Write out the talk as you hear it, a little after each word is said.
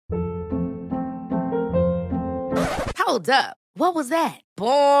Hold up. What was that?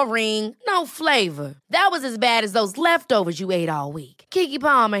 Boring. No flavor. That was as bad as those leftovers you ate all week. Keke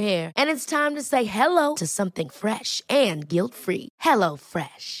Palmer here. And it's time to say hello to something fresh and guilt-free. Hello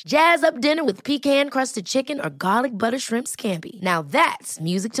Fresh. Jazz up dinner with pecan-crusted chicken or garlic butter shrimp scampi. Now that's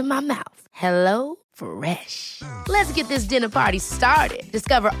music to my mouth. Hello Fresh. Let's get this dinner party started.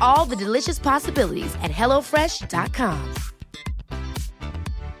 Discover all the delicious possibilities at hellofresh.com.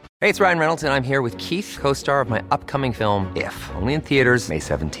 Hey, it's Ryan Reynolds, and I'm here with Keith, co-star of my upcoming film, If, only in theaters May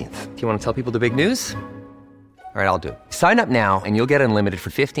 17th. Do you want to tell people the big news? All right, I'll do it. Sign up now and you'll get unlimited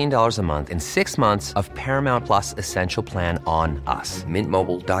for $15 a month and 6 months of Paramount Plus Essential Plan on us.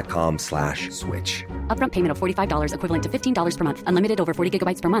 MintMobile.com/switch. Upfront payment of $45 equivalent to $15 per month. Unlimited over 40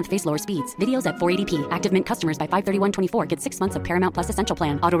 gigabytes per month. Face lower speeds. Videos at 480p. Active Mint customers by 531.24 get 6 months of Paramount Plus Essential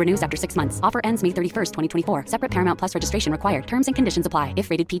Plan. Auto renews after 6 months. Offer ends May 31st, 2024. Separate Paramount Plus registration required. Terms and conditions apply if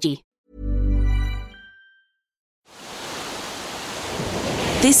rated PG.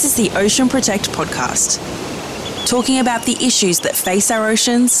 This is the Ocean Protect podcast, talking about the issues that face our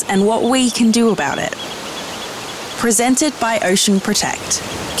oceans and what we can do about it. Presented by Ocean Protect,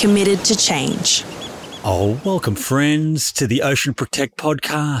 committed to change. Oh, welcome friends to the Ocean Protect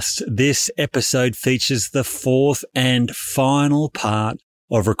podcast. This episode features the fourth and final part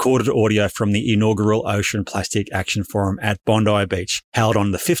of recorded audio from the inaugural Ocean Plastic Action Forum at Bondi Beach, held on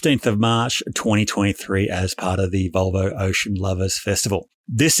the 15th of March, 2023 as part of the Volvo Ocean Lovers Festival.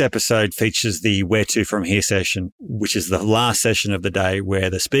 This episode features the Where To From Here session, which is the last session of the day, where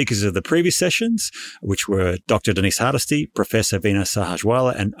the speakers of the previous sessions, which were Dr. Denise Hardesty, Professor Veena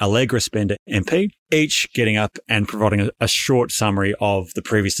Sahajwalla, and Allegra Spender MP, each getting up and providing a short summary of the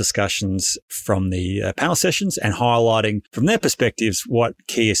previous discussions from the panel sessions and highlighting from their perspectives what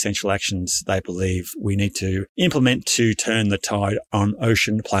key essential actions they believe we need to implement to turn the tide on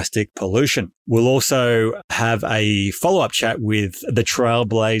ocean plastic pollution. We'll also have a follow-up chat with the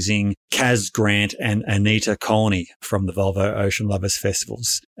trailblazing Kaz Grant and Anita Colony from the Volvo Ocean Lovers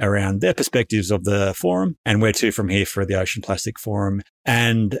Festivals around their perspectives of the forum and where to from here for the Ocean Plastic Forum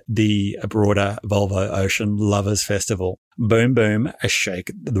and the broader Volvo Ocean Lovers Festival. Boom, boom,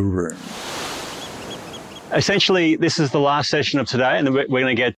 shake the room. Essentially, this is the last session of today, and then we're going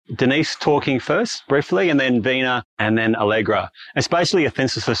to get Denise talking first, briefly, and then Veena, and then Allegra. It's basically a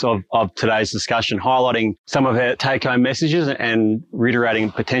synthesis of today's discussion, highlighting some of her take-home messages and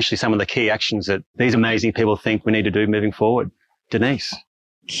reiterating potentially some of the key actions that these amazing people think we need to do moving forward. Denise.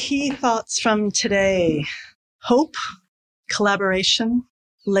 Key thoughts from today: hope, collaboration,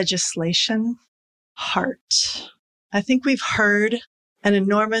 legislation, heart. I think we've heard an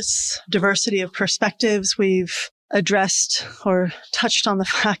enormous diversity of perspectives. We've addressed or touched on the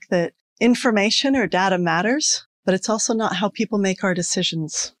fact that information or data matters, but it's also not how people make our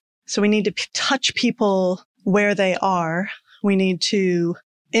decisions. So we need to touch people where they are. We need to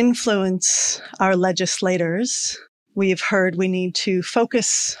influence our legislators. We've heard we need to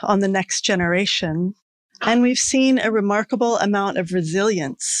focus on the next generation. And we've seen a remarkable amount of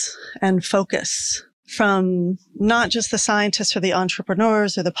resilience and focus from not just the scientists or the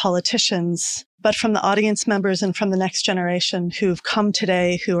entrepreneurs or the politicians, but from the audience members and from the next generation who've come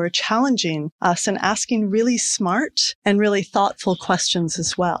today, who are challenging us and asking really smart and really thoughtful questions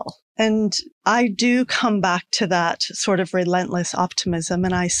as well. And I do come back to that sort of relentless optimism,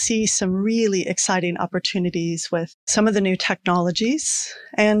 and I see some really exciting opportunities with some of the new technologies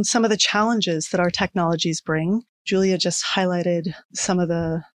and some of the challenges that our technologies bring. Julia just highlighted some of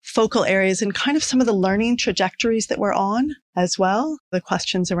the focal areas and kind of some of the learning trajectories that we're on as well. The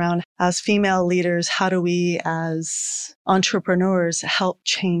questions around, as female leaders, how do we as entrepreneurs help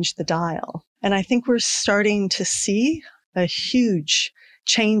change the dial? And I think we're starting to see a huge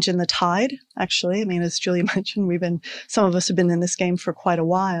change in the tide, actually. I mean, as Julia mentioned, some of us have been in this game for quite a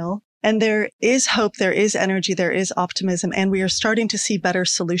while. And there is hope, there is energy, there is optimism, and we are starting to see better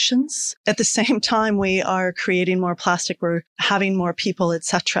solutions. At the same time, we are creating more plastic, we're having more people,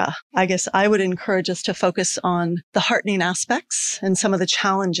 etc. I guess I would encourage us to focus on the heartening aspects and some of the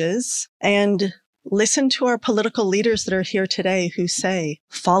challenges, and listen to our political leaders that are here today who say,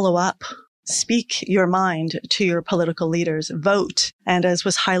 follow up. Speak your mind to your political leaders. Vote. And as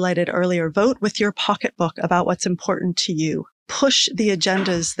was highlighted earlier, vote with your pocketbook about what's important to you. Push the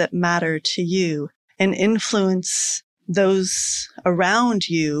agendas that matter to you and influence those around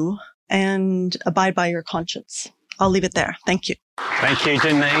you and abide by your conscience. I'll leave it there. Thank you. Thank you,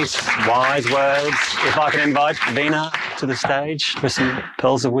 Denise. Wise words. If I can invite Veena to the stage for some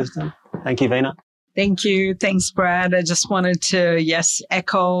pearls of wisdom. Thank you, Veena. Thank you. Thanks, Brad. I just wanted to,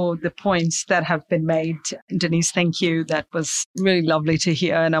 echo the points that have been made. Denise, thank you. That was really lovely to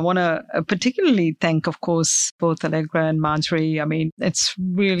hear. And I want to particularly thank, of course, both Allegra and Marjorie. I mean, it's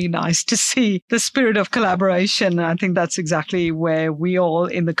really nice to see the spirit of collaboration. I think that's exactly where we all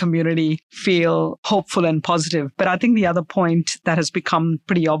in the community feel hopeful and positive. But I think the other point that has become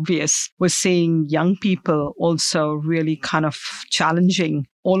pretty obvious was seeing young people also really kind of challenging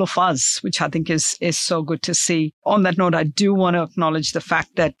all of us, which I think is so good to see. On that note, I do want to acknowledge the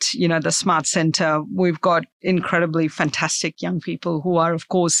fact that, the Smart Center, we've got incredibly fantastic young people who are, of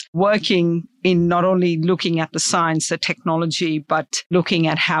course, working in not only looking at the science, the technology, but looking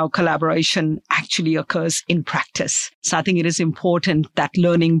at how collaboration actually occurs in practice. So I think it is important that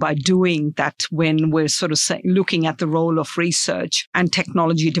learning by doing that when we're sort of looking at the role of research and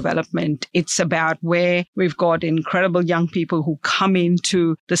technology development, it's about where we've got incredible young people who come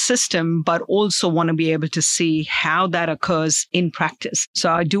into the system, but also want to be able to see how that occurs in practice. So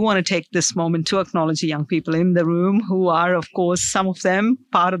I do want to take this moment to acknowledge the young people in the room who are, of course, some of them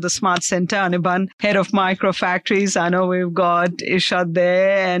part of the Smart Center. Anirban, head of microfactories. I know we've got Ishad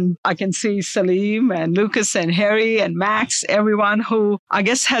there, and I can see Salim and Lucas and Harry and Max, everyone who I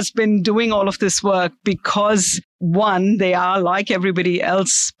guess has been doing all of this work because one, they are like everybody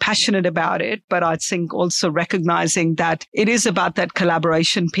else passionate about it, but I think also recognizing that it is about that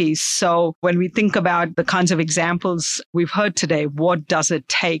collaboration piece. So when we think about the kinds of examples we've heard today, what does it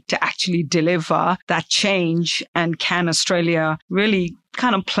take to actually deliver that change? And can Australia really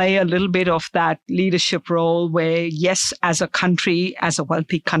kind of play a little bit of that leadership role where, yes, as a country, as a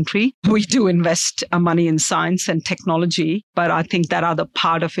wealthy country, we do invest money in science and technology. But I think that other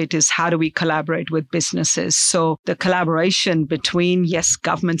part of it is how do we collaborate with businesses? So the collaboration between, yes,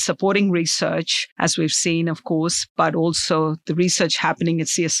 government supporting research, as we've seen, of course, but also the research happening at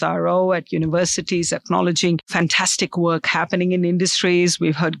CSIRO, at universities, acknowledging fantastic work happening in industries.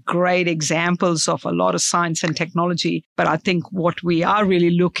 We've heard great examples of a lot of science and technology. But I think what we are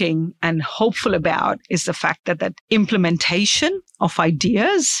really looking and hopeful about is the fact that that implementation of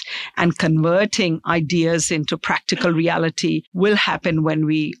ideas and converting ideas into practical reality will happen when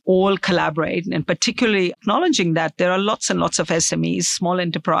we all collaborate, and particularly acknowledging that there are lots and lots of SMEs, small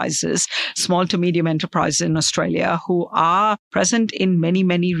enterprises, small to medium enterprises in Australia who are present in many,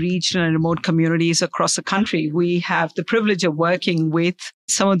 many regional and remote communities across the country. We have the privilege of working with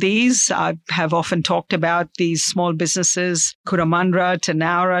some of these. I have often talked about these small businesses, Kuramandra to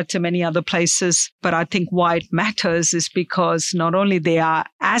Nowra to many other places. But I think why it matters is because not only they are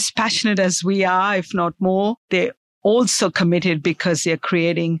as passionate as we are, if not more, they're also committed because they're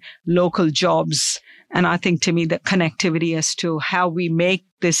creating local jobs. And I think to me, the connectivity as to how we make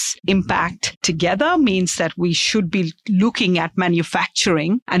this impact together means that we should be looking at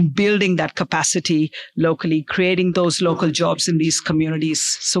manufacturing and building that capacity locally, creating those local jobs in these communities.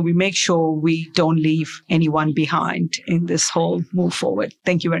 So we make sure we don't leave anyone behind in this whole move forward.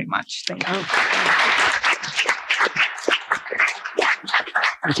 Thank you very much. Thank you.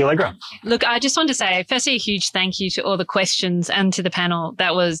 Thank you, Allegra. Look, I just want to say, firstly, a huge thank you to all the questions and to the panel.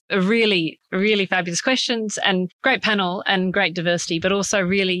 That was a really fabulous questions and great panel and great diversity, but also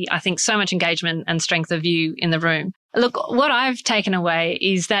really, I think, so much engagement and strength of view in the room. Look, what I've taken away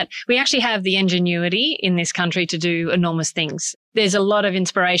is that we actually have the ingenuity in this country to do enormous things. There's a lot of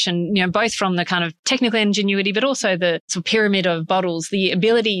inspiration, both from the kind of technical ingenuity, but also the sort of pyramid of bottles, the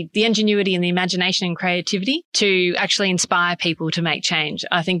ability, the ingenuity and the imagination and creativity to actually inspire people to make change.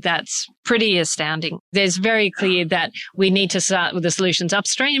 I think that's pretty astounding. There's very clear that we need to start with the solutions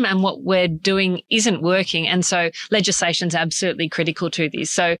upstream, and what we're doing isn't working. And so legislation is absolutely critical to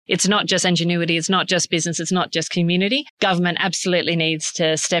this. So it's not just ingenuity. It's not just business. It's not just community. Government absolutely needs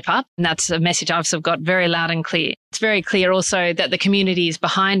to step up. And that's a message I've sort of got very loud and clear. It's very clear also that the community is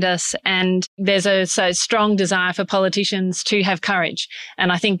behind us, and there's a so strong desire for politicians to have courage.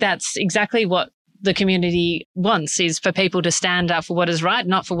 And I think that's exactly what the community wants, is for people to stand up for what is right,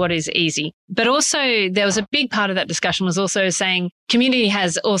 not for what is easy. But also there was a big part of that discussion was also saying community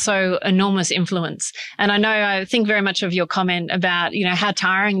has also enormous influence. And I think very much of your comment about, how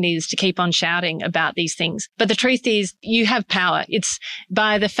tiring it is to keep on shouting about these things. But the truth is you have power. It's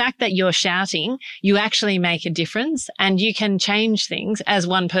by the fact that you're shouting, you actually make a difference and you can change things as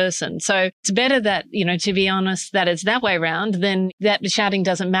one person. So it's better that, to be honest, that it's that way around than that the shouting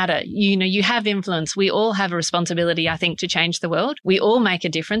doesn't matter. You have influence. We all have a responsibility, I think, to change the world. We all make a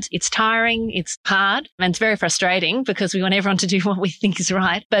difference. It's tiring. It's hard. And it's very frustrating because we want everyone to do what we think is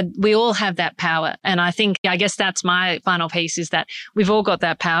right. But we all have that power. And I guess that's my final piece, is that we've all got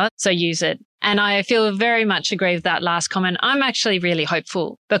that power. So use it. And I feel very much agree with that last comment. I'm actually really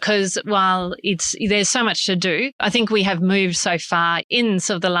hopeful because while there's so much to do, I think we have moved so far in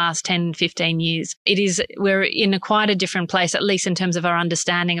sort of the last 10, 15 years. We're in quite a different place, at least in terms of our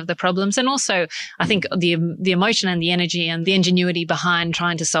understanding of the problems. And also, I think the emotion and the energy and the ingenuity behind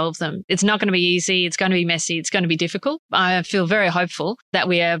trying to solve them. It's not going to be easy. It's going to be messy. It's going to be difficult. I feel very hopeful that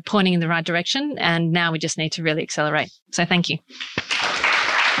we are pointing in the right direction. And now we just need to really accelerate. So thank you.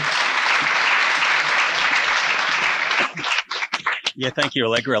 Yeah, thank you,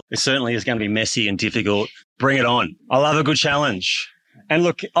 Allegra. It certainly is going to be messy and difficult. Bring it on. I love a good challenge. And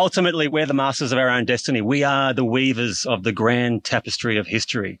look, ultimately, we're the masters of our own destiny. We are the weavers of the grand tapestry of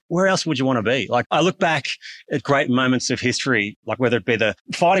history. Where else would you want to be? Like, I look back at great moments of history, like whether it be the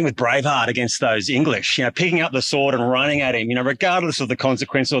fighting with Braveheart against those English, picking up the sword and running at him, regardless of the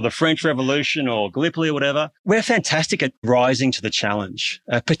consequence, or the French Revolution or Gallipoli or whatever. We're fantastic at rising to the challenge,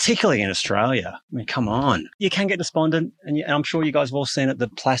 particularly in Australia. I mean, come on. You can get despondent, and I'm sure you guys have all seen it, the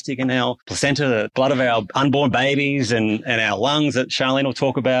plastic in our placenta, the blood of our unborn babies and our lungs that Charlene will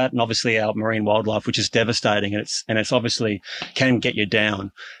talk about, and obviously our marine wildlife, which is devastating, and it's obviously can get you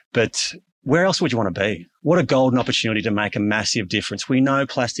down. But where else would you want to be? What a golden opportunity to make a massive difference. We know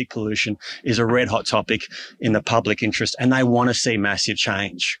plastic pollution is a red hot topic in the public interest, and they want to see massive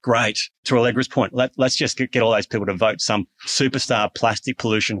change. Great. To Allegra's point, let's just get all those people to vote some superstar plastic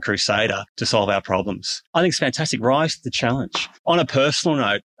pollution crusader to solve our problems. I think it's fantastic. Rise to the challenge. On a personal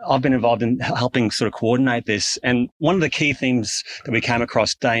note, I've been involved in helping sort of coordinate this. And one of the key themes that we came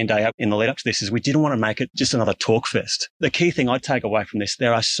across day in, day out in the lead up to this is we didn't want to make it just another talk fest. The key thing I take away from this,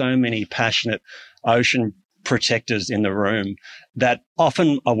 there are so many passionate ocean protectors in the room that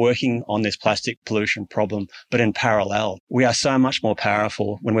often are working on this plastic pollution problem, but in parallel. We are so much more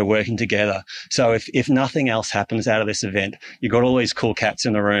powerful when we're working together. So if nothing else happens out of this event, you've got all these cool cats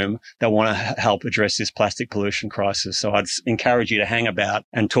in the room that want to help address this plastic pollution crisis. So I'd encourage you to hang about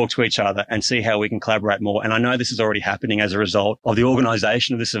and talk to each other and see how we can collaborate more. And I know this is already happening as a result of the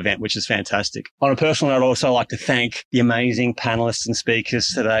organisation of this event, which is fantastic. On a personal note, I'd also like to thank the amazing panellists and speakers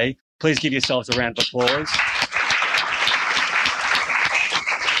today. Please give yourselves a round of applause.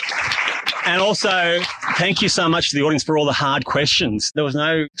 And also, thank you so much to the audience for all the hard questions. There was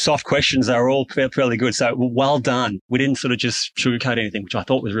no soft questions. They were all fairly good. So well done. We didn't sort of just sugarcoat anything, which I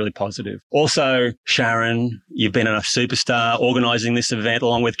thought was really positive. Also, Sharon, you've been a superstar organising this event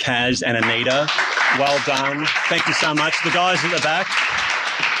along with Kaz and Anita. Well done. Thank you so much. The guys at the back.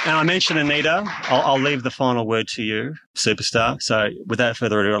 And I mentioned Anita. I'll leave the final word to you, superstar. So without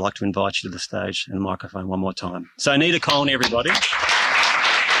further ado, I'd like to invite you to the stage and the microphone one more time. So Anita Colney, everybody.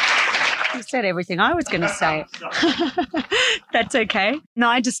 You said everything I was going to say. That's okay. No,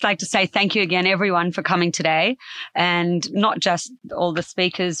 I'd just like to say thank you again, everyone, for coming today. And not just all the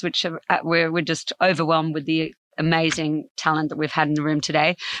speakers, which we're just overwhelmed with the amazing talent that we've had in the room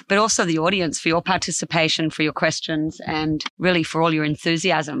today, but also the audience for your participation, for your questions, and really for all your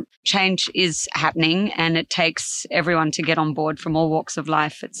enthusiasm. Change is happening, and it takes everyone to get on board from all walks of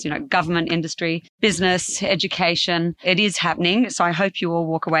life. It's, government, industry, business, education. It is happening. So I hope you all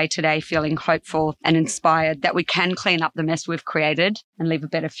walk away today feeling hopeful and inspired that we can clean up the mess we've created and leave a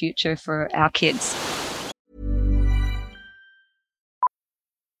better future for our kids.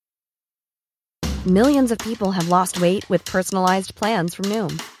 Millions of people have lost weight with personalized plans from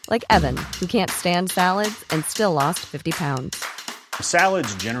Noom. Like Evan, who can't stand salads and still lost 50 pounds.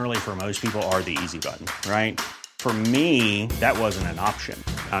 Salads generally for most people are the easy button, right? For me, that wasn't an option.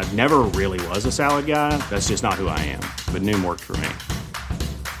 I never really was a salad guy. That's just not who I am. But Noom worked for me.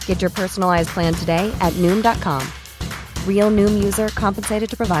 Get your personalized plan today at Noom.com. Real Noom user compensated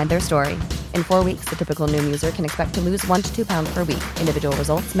to provide their story. In 4 weeks, the typical Noom user can expect to lose 1 to 2 pounds per week. Individual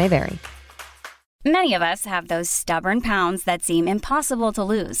results may vary. Many of us have those stubborn pounds that seem impossible to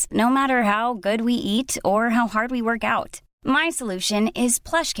lose, no matter how good we eat or how hard we work out. My solution is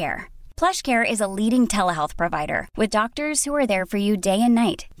PlushCare. PlushCare is a leading telehealth provider with doctors who are there for you day and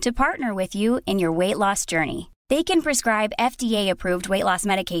night to partner with you in your weight loss journey. They can prescribe FDA-approved weight loss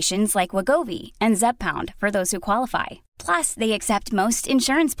medications like Wegovy and Zepbound for those who qualify. Plus, they accept most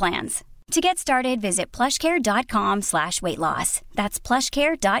insurance plans. To get started, visit plushcare.com/weightloss. That's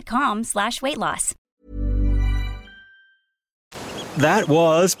plushcare.com/weightloss. That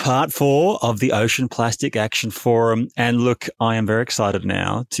was part 4 of the Ocean Plastic Action Forum. And look, I am very excited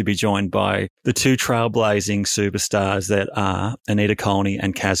now to be joined by the two trailblazing superstars that are Anita Colney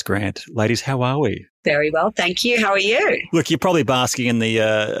and Kaz Grant. Ladies, how are we? Very well, thank you. How are you? Look, you're probably basking in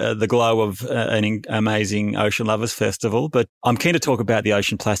the glow of an amazing Ocean Lovers Festival, but I'm keen to talk about the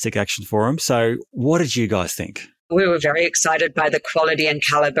Ocean Plastic Action Forum. So what did you guys think? We were very excited by the quality and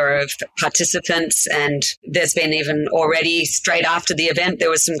caliber of participants, and there's been even already straight after the event, there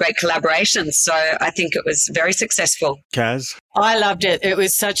was some great collaborations. So I think it was very successful. Kaz? I loved it. It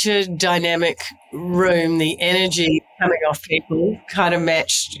was such a dynamic room. The energy coming off people kind of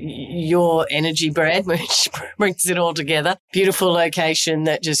matched your energy, Brad, which brings it all together. Beautiful location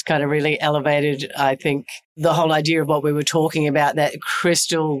that just kind of really elevated, I think, the whole idea of what we were talking about, that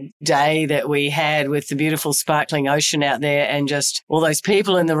crystal day that we had with the beautiful sparkling ocean out there and just all those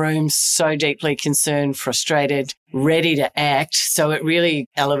people in the room so deeply concerned, frustrated, ready to act. So it really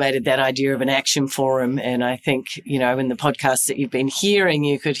elevated that idea of an action forum. And I think, you know, in the podcasts that you've been hearing,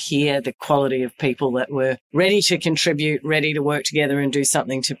 you could hear the quality of people that were ready to contribute, ready to work together and do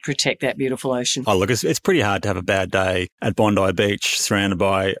something to protect that beautiful ocean. Oh, look, it's pretty hard to have a bad day at Bondi Beach surrounded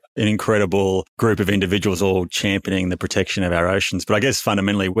by an incredible group of individuals all championing the protection of our oceans. But I guess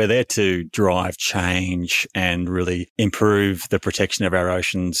fundamentally, we're there to drive change and really improve the protection of our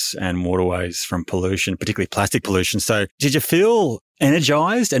oceans and waterways from pollution, particularly plastic pollution. So did you feel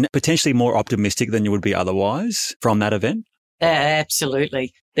energized and potentially more optimistic than you would be otherwise from that event?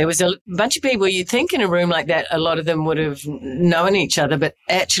 Absolutely. There was a bunch of people, you'd think in a room like that, a lot of them would have known each other, but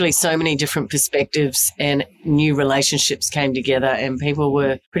actually so many different perspectives and new relationships came together and people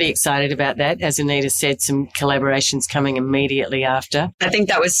were pretty excited about that. As Anita said, some collaborations coming immediately after. I think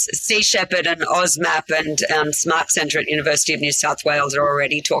that was Sea Shepherd and OzMap and Smart Centre at University of New South Wales are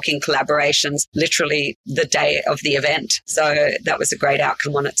already talking collaborations literally the day of the event. So that was a great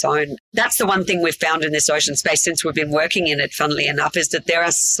outcome on its own. That's the one thing we've found in this ocean space since we've been working in it, funnily enough, is that there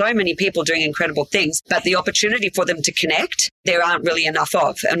are so many people doing incredible things, but the opportunity for them to connect, there aren't really enough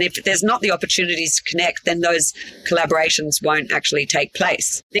of. And if there's not the opportunities to connect, then those collaborations won't actually take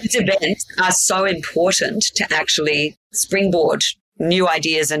place. These events are so important to actually springboard new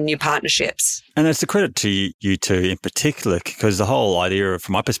ideas and new partnerships. And it's a credit to you two in particular, because the whole idea,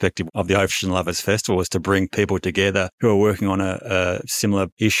 from my perspective, of the Ocean Lovers Festival was to bring people together who are working on a similar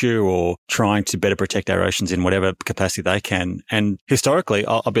issue or trying to better protect our oceans in whatever capacity they can. And historically,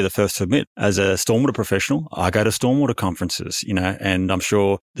 I'll be the first to admit, as a stormwater professional, I go to stormwater conferences, you know, and I'm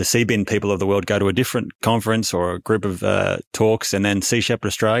sure the Seabin people of the world go to a different conference or a group of talks, and then Sea Shepherd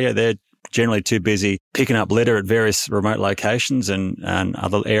Australia, they're generally too busy picking up litter at various remote locations and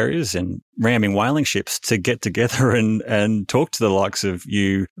other areas and ramming whaling ships to get together and talk to the likes of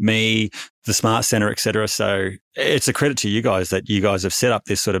you, me, the Smart Centre, et cetera. So it's a credit to you guys that you guys have set up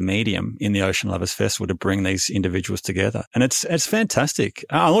this sort of medium in the Ocean Lovers Festival to bring these individuals together. And it's fantastic.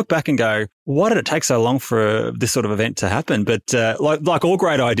 I look back and go, why did it take so long for this sort of event to happen? But like all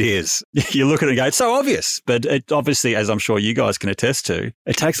great ideas, you look at it and go, it's so obvious. But it obviously, as I'm sure you guys can attest to,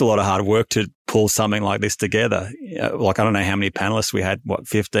 it takes a lot of hard work to pull something like this together. Like, I don't know how many panelists we had,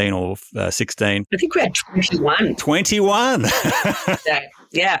 15 or 16? I think we had 21. 21?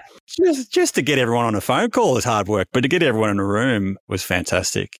 Yeah. Just to get everyone on a phone call is hard work, but to get everyone in a room was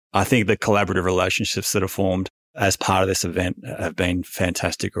fantastic. I think the collaborative relationships that are formed as part of this event have been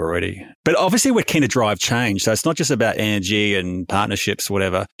fantastic already. But obviously we're keen to drive change. So it's not just about energy and partnerships,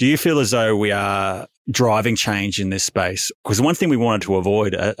 whatever. Do you feel as though we are driving change in this space? Because one thing we wanted to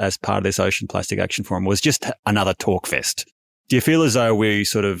avoid as part of this Ocean Plastic Action Forum was just another talk fest. Do you feel as though we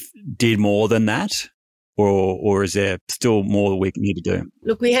sort of did more than that? Or is there still more we need to do?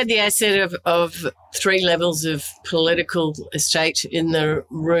 Look, we had the asset of 3 levels of political estate in the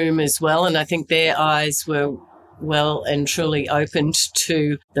room as well. And I think their eyes were well and truly opened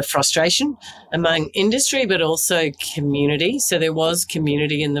to the frustration among industry, but also community. So there was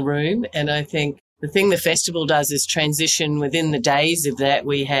community in the room. And I think the thing the festival does is transition within the days of that.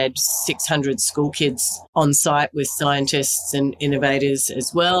 We had 600 school kids on site with scientists and innovators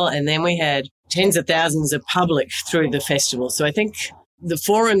as well. And then we had tens of thousands of public through the festival. So I think the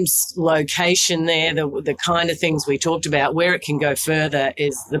forum's location there, the kind of things we talked about, where it can go further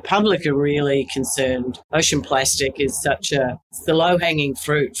is the public are really concerned. Ocean plastic is it's the low-hanging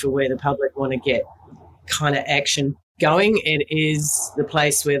fruit for where the public want to get kind of action going. It is the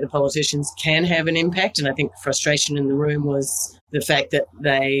place where the politicians can have an impact. And I think the frustration in the room was the fact that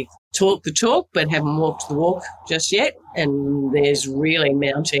they talk the talk but haven't walked the walk just yet. And there's really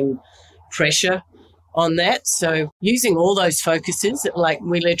mounting pressure on that. So using all those focuses, like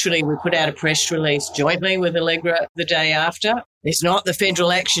we put out a press release jointly with Allegra the day after. It's not the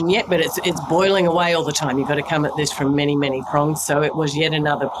federal action yet, but it's boiling away all the time. You've got to come at this from many, many prongs. So it was yet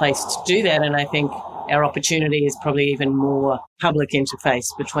another place to do that. And I think our opportunity is probably even more public interface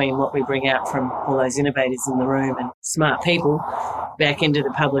between what we bring out from all those innovators in the room and smart people back into the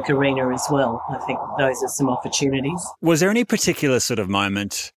public arena as well. I think those are some opportunities. Was there any particular sort of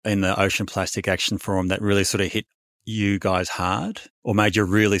moment in the Ocean Plastic Action Forum that really sort of hit you guys hard or made you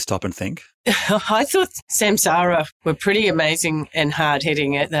really stop and think? I thought Samsara were pretty amazing and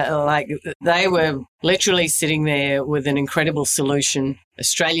hard-hitting. They were literally sitting there with an incredible solution,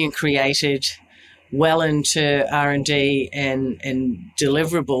 Australian created, well into R&D and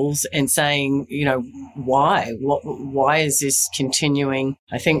deliverables, and saying, why? Why is this continuing?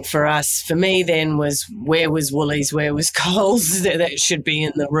 I think for me then was, where was Woolies? Where was Coles? That should be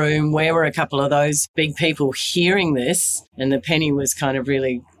in the room. Where were a couple of those big people hearing this? And the penny was kind of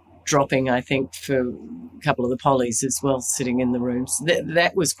really dropping, I think, for a couple of the pollies as well, sitting in the rooms.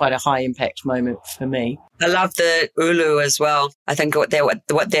 That was quite a high impact moment for me. I love the Ulu as well. I think what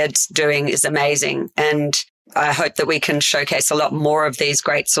they're doing is amazing. And I hope that we can showcase a lot more of these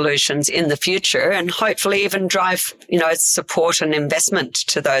great solutions in the future, and hopefully even drive, support and investment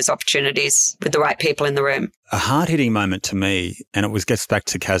to those opportunities with the right people in the room. A hard-hitting moment to me, and it gets back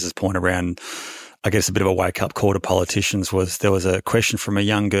to Kaz's point around, I guess, a bit of a wake-up call to politicians, was there was a question from a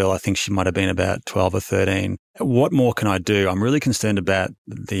young girl, I think she might have been about 12 or 13. What more can I do? I'm really concerned about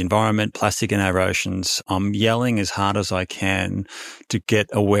the environment, plastic in our oceans. I'm yelling as hard as I can to get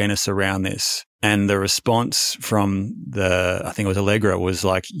awareness around this. And the response from I think it was Allegra, was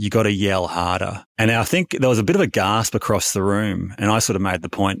like, you got to yell harder. And I think there was a bit of a gasp across the room. And I sort of made the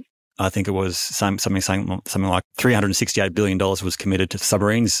point, I think it was something like $368 billion was committed to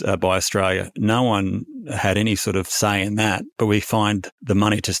submarines by Australia. No one had any sort of say in that, but we find the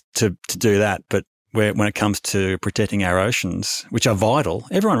money to do that. But when it comes to protecting our oceans, which are vital,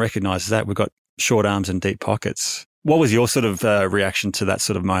 everyone recognises that. We've got short arms and deep pockets. What was your sort of reaction to that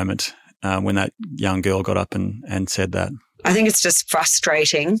sort of moment when that young girl got up and said that? I think it's just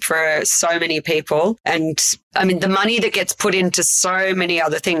frustrating for so many people. And I mean, the money that gets put into so many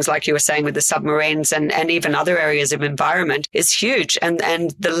other things, like you were saying with the submarines and even other areas of environment, is huge. And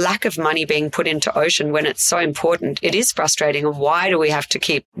the lack of money being put into ocean when it's so important, it is frustrating. And why do we have to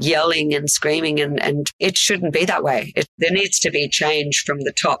keep yelling and screaming? And it shouldn't be that way. There needs to be change from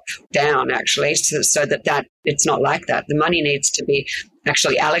the top down, actually, so that it's not like that. The money needs to be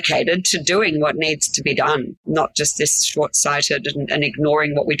actually allocated to doing what needs to be done, not just this short-sighted and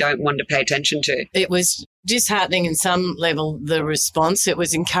ignoring what we don't want to pay attention to. It was disheartening in some level, the response. It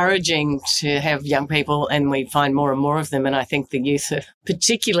was encouraging to have young people, and we find more and more of them, and I think the youth are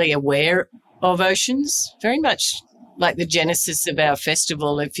particularly aware of oceans, very much like the genesis of our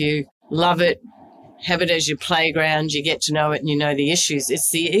festival. If you love it, have it as your playground, you get to know it and you know the issues. It's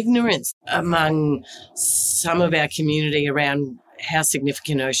the ignorance among some of our community around how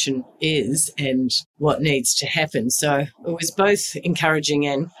significant ocean is and what needs to happen. So it was both encouraging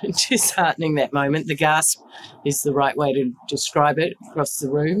and disheartening, that moment. The gasp is the right way to describe it across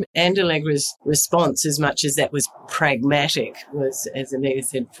the room. And Allegra's response, as much as that was pragmatic, was, as Anita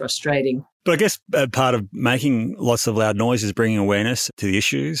said, frustrating. But I guess part of making lots of loud noise is bringing awareness to the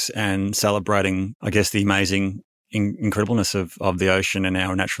issues and celebrating, I guess, the amazing incredibleness of the ocean and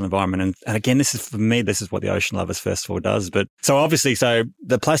our natural environment. And again, this is what the Ocean Lovers Festival does. But so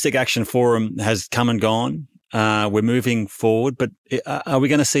the Plastic Action Forum has come and gone. We're moving forward, but are we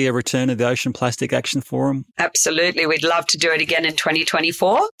going to see a return of the Ocean Plastic Action Forum? Absolutely. We'd love to do it again in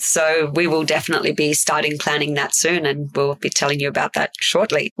 2024. So we will definitely be starting planning that soon, and we'll be telling you about that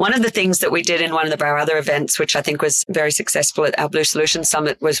shortly. One of the things that we did in one of our other events, which I think was very successful at our Blue Solutions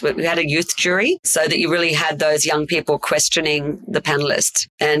Summit, was we had a youth jury, so that you really had those young people questioning the panelists.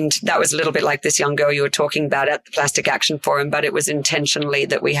 And that was a little bit like this young girl you were talking about at the Plastic Action Forum, but it was intentionally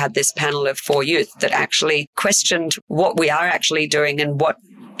that we had this panel of 4 youth that actually questioned what we are actually doing and what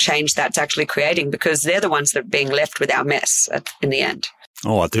change that's actually creating, because they're the ones that are being left with our mess in the end.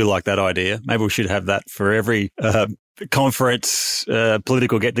 Oh, I do like that idea. Maybe we should have that for every conference,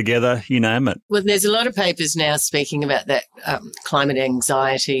 political get-together, you name it. Well, there's a lot of papers now speaking about that climate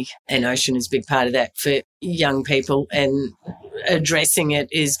anxiety, and ocean is a big part of that for young people, and addressing it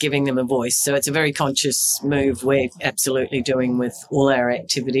is giving them a voice. So it's a very conscious move we're absolutely doing with all our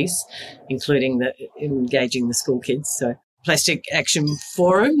activities, including engaging the school kids. So Plastic Action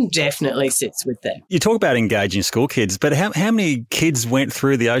Forum definitely sits with that. You talk about engaging school kids, but how many kids went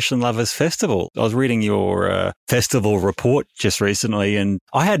through the Ocean Lovers Festival? I was reading your festival report just recently, and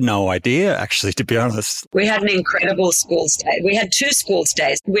I had no idea, actually, to be honest. We had an incredible schools day. We had 2 schools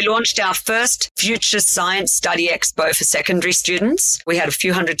days. We launched our first Future Science Study Expo for secondary students. We had a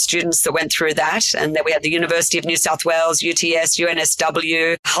few hundred students that went through that, and then we had the University of New South Wales, UTS,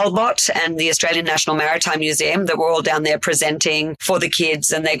 UNSW, Hulbot, and the Australian National Maritime Museum that were all down there presenting for the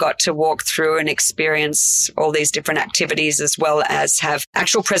kids, and they got to walk through and experience all these different activities, as well as have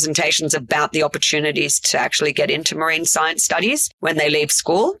actual presentations about the opportunities to actually get into marine science studies when they leave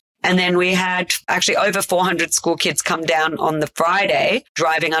school. And then we had actually over 400 school kids come down on the Friday,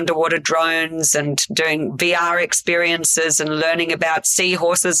 driving underwater drones and doing VR experiences and learning about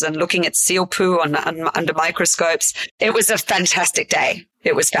seahorses and looking at seal poo under microscopes. It was a fantastic day.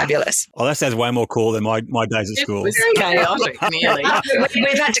 It was fabulous. Oh, that sounds way more cool than my days at school. It was chaotic, nearly.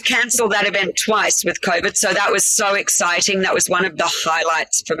 We've had to cancel that event twice with COVID, so that was so exciting. That was one of the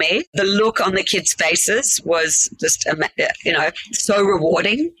highlights for me. The look on the kids' faces was just, so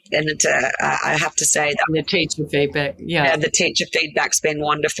rewarding. And I have to say that. The teacher feedback, yeah. The teacher feedback's been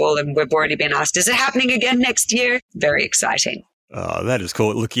wonderful, and we've already been asked, is it happening again next year? Very exciting. Oh, that is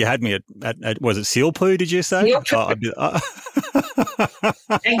cool. Look, you had me at was it seal poo, did you say? Seal poo.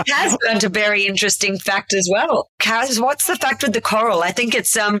 And Kaz learned a very interesting fact as well. Kaz, what's the fact with the coral? I think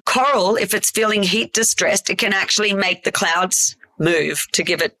it's coral, if it's feeling heat distressed, it can actually make the clouds move to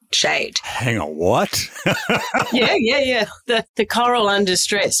give it shade. Hang on, what? Yeah. The coral under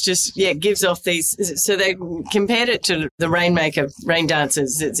stress just gives off these. So they compared it to the rainmaker, rain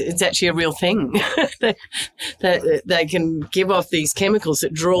dancers. It's actually a real thing. they can give off these chemicals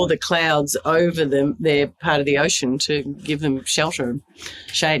that draw the clouds over their part of the ocean to give them shelter,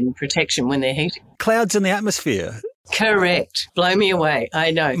 shade, and protection when they're heating. Clouds in the atmosphere. Correct. Blow me away.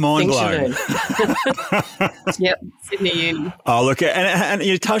 I know. Mind blown. Yep. Sydney Uni. Oh, look, and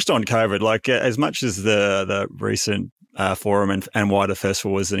you touched on COVID. Like, as much as the recent forum and wider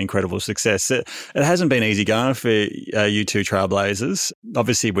festival was an incredible success, it hasn't been easy going for you two trailblazers.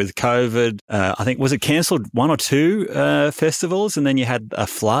 Obviously, with COVID, I think, was it cancelled 1 or 2 festivals, and then you had a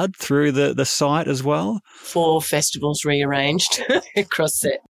flood through the site as well? 4 festivals rearranged across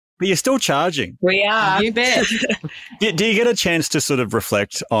it. But you're still charging. We are. You bet. Do you get a chance to sort of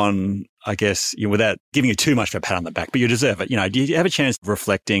reflect on, I guess, without giving you too much of a pat on the back, but you deserve it. Do you have a chance of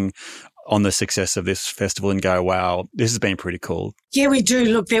reflecting on the success of this festival and go, wow, this has been pretty cool? Yeah, we do.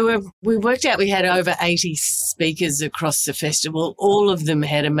 Look, we worked out we had over 80 speakers across the festival. All of them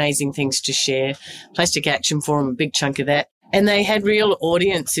had amazing things to share. Plastic Action Forum, a big chunk of that. And they had real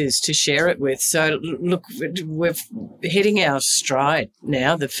audiences to share it with. So, look, we're hitting our stride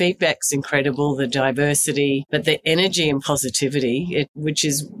now. The feedback's incredible, the diversity, but the energy and positivity, which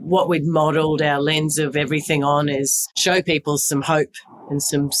is what we'd modelled our lens of everything on, is show people some hope and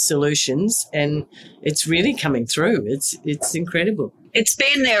some solutions. And it's really coming through. It's incredible. It's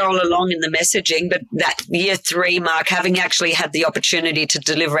been there all along in the messaging, but that year 3 mark, having actually had the opportunity to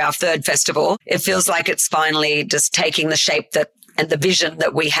deliver our 3rd festival, it feels like it's finally just taking the shape and the vision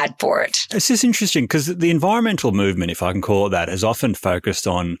that we had for it. It's just interesting because the environmental movement, if I can call it that, has often focused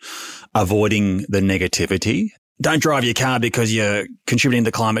on avoiding the negativity. Don't drive your car because you're contributing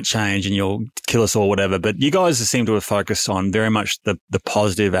to climate change and you'll kill us all, whatever. But you guys seem to have focused on very much the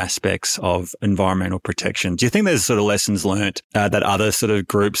positive aspects of environmental protection. Do you think there's sort of lessons learnt that other sort of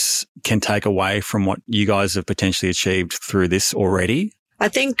groups can take away from what you guys have potentially achieved through this already? I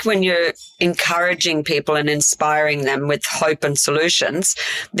think when you're encouraging people and inspiring them with hope and solutions,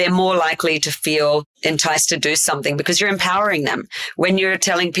 they're more likely to feel enticed to do something because you're empowering them. When you're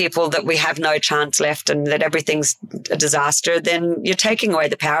telling people that we have no chance left and that everything's a disaster, then you're taking away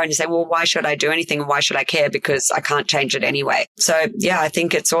the power and you say, well, why should I do anything and why should I care because I can't change it anyway? So, yeah, I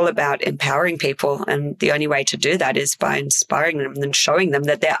think it's all about empowering people, and the only way to do that is by inspiring them and showing them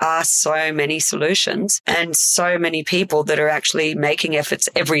that there are so many solutions and so many people that are actually making efforts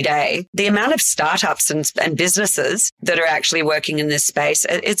every day. The amount of startups and businesses that are actually working in this space,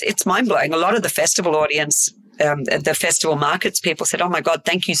 it's mind-blowing. A lot of the festival audience, the festival markets people said, oh my God,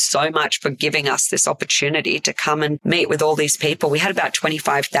 thank you so much for giving us this opportunity to come and meet with all these people. We had about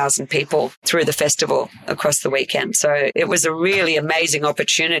 25,000 people through the festival across the weekend. So it was a really amazing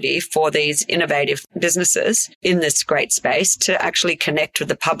opportunity for these innovative businesses in this great space to actually connect with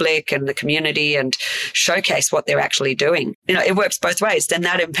the public and the community and showcase what they're actually doing. It works both ways. Then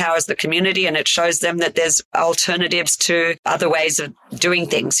that empowers the community and it shows them that there's alternatives to other ways of doing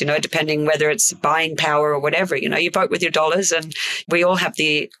things, depending whether it's buying power or whatever. You vote with your dollars and we all have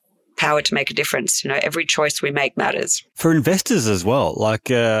the power to make a difference. Every choice we make matters. For investors as well,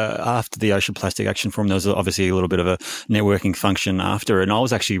 like after the Ocean Plastic Action Forum, there was obviously a little bit of a networking function after, and I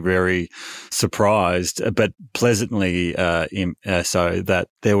was actually very surprised, but pleasantly so, that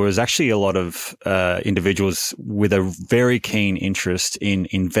there was actually a lot of individuals with a very keen interest in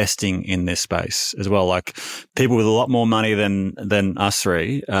investing in this space as well. Like people with a lot more money than us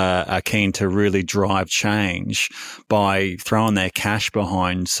three are keen to really drive change by throwing their cash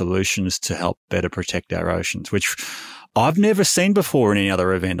behind solutions to help better protect our oceans, which I've never seen before in any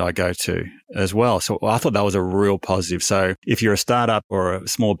other event I go to as well. So I thought that was a real positive. So if you're a startup or a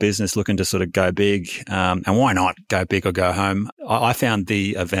small business looking to sort of go big, and why not go big or go home, I found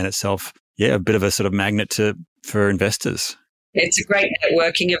the event itself, a bit of a sort of magnet for investors. It's a great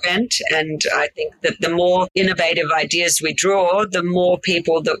networking event, and I think that the more innovative ideas we draw, the more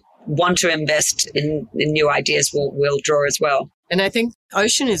people that want to invest in new ideas will draw as well. And I think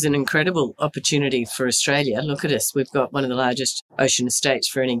ocean is an incredible opportunity for Australia. Look at us. We've got one of the largest ocean estates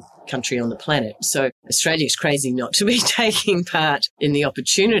for any country on the planet. So Australia is crazy not to be taking part in the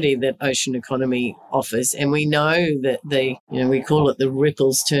opportunity that ocean economy offers. And we know that we call it the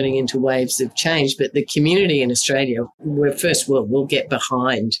ripples turning into waves of change, but the community in Australia, we're first world, we'll get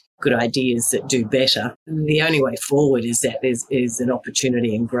behind good ideas that do better. The only way forward is an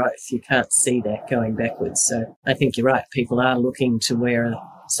opportunity and growth. You can't see that going backwards. So I think you're right. People are looking to where are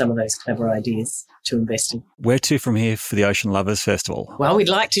some of those clever ideas to invest in. Where to from here for the Ocean Lovers Festival? Well, we'd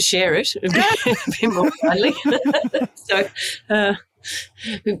like to share it a bit more widely. So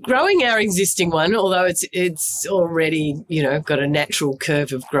growing our existing one, although it's already, got a natural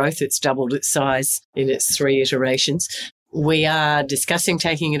curve of growth. It's doubled its size in its 3 iterations. We are discussing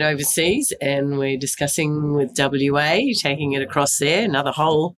taking it overseas, and we're discussing with WA, taking it across there, another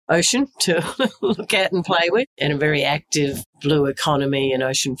whole ocean to look at and play with, and a very active blue economy and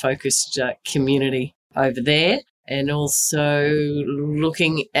ocean-focused community over there. And also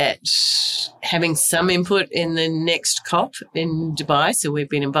looking at having some input in the next COP in Dubai. So we've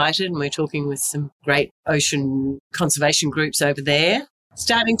been invited, and we're talking with some great ocean conservation groups over there.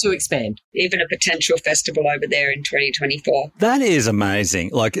 Starting to expand. Even a potential festival over there in 2024. That is amazing.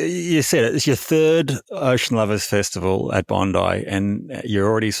 Like you said, it's your 3rd Ocean Lovers Festival at Bondi, and you're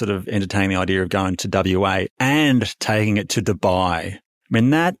already sort of entertaining the idea of going to WA and taking it to Dubai. I mean,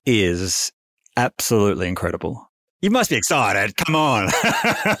 that is absolutely incredible. You must be excited. Come on.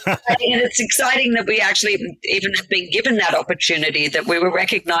 And it's exciting that we actually even have been given that opportunity, that we were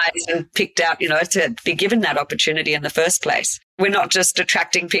recognized and picked out, to be given that opportunity in the first place. We're not just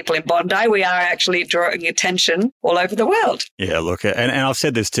attracting people in Bondi, we are actually drawing attention all over the world. Yeah, look, and I've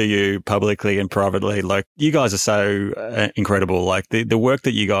said this to you publicly and privately, like, you guys are so incredible. Like, the work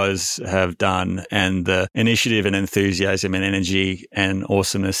that you guys have done and the initiative and enthusiasm and energy and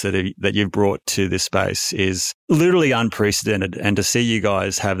awesomeness that you've brought to this space is literally unprecedented. And to see you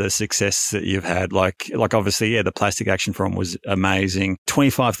guys have the success that you've had, like obviously, the Plastic Action Forum was amazing.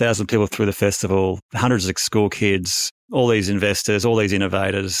 25,000 people through the festival, hundreds of school kids, all these investors, all these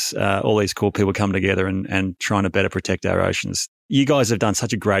innovators, all these cool people come together and trying to better protect our oceans. You guys have done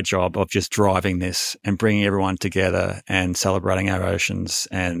such a great job of just driving this and bringing everyone together and celebrating our oceans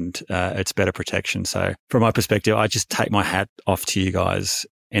and its better protection. So from my perspective, I just take my hat off to you guys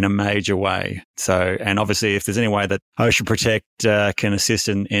in a major way. So, and obviously if there's any way that Ocean Protect can assist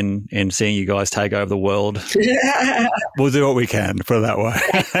in seeing you guys take over the world, we'll do what we can, put it that way.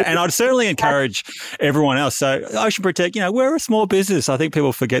 And I'd certainly encourage everyone else. So Ocean Protect, we're a small business. I think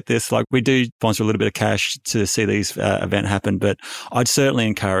people forget this. Like, we do sponsor a little bit of cash to see these events happen, but I'd certainly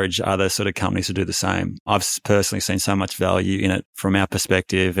encourage other sort of companies to do the same. I've personally seen so much value in it from our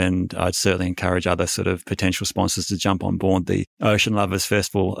perspective, and I'd certainly encourage other sort of potential sponsors to jump on board the Ocean Lovers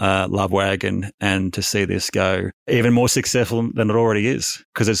Festival Love Wagon and to see this go even more successful than it already is,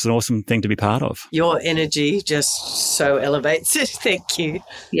 because it's an awesome thing to be part of. Your energy just so elevates it. Thank you.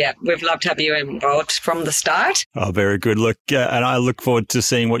 Yeah, we've loved to have you involved from the start. Oh, very good. Look, and I look forward to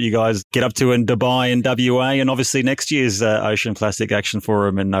seeing what you guys get up to in Dubai and WA, and obviously next year's Ocean Plastic Action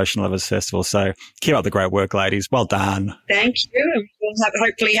Forum and Ocean Lovers Festival. So keep up the great work, ladies. Well done. Thank you. We'll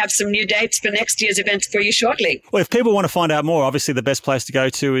hopefully have some new dates for next year's events for you shortly. Well, if people want to find out more, obviously the best place to go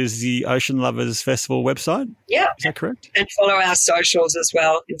to is the Ocean Lovers Festival website. Yeah. Is that correct? And follow our socials as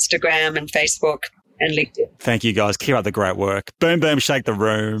well, Instagram and Facebook and LinkedIn. Thank you, guys. Keep up the great work. Boom, boom, shake the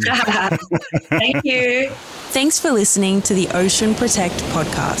room. Thank you. Thanks for listening to the Ocean Protect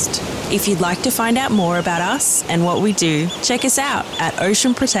podcast. If you'd like to find out more about us and what we do, check us out at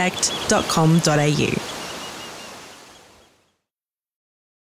oceanprotect.com.au.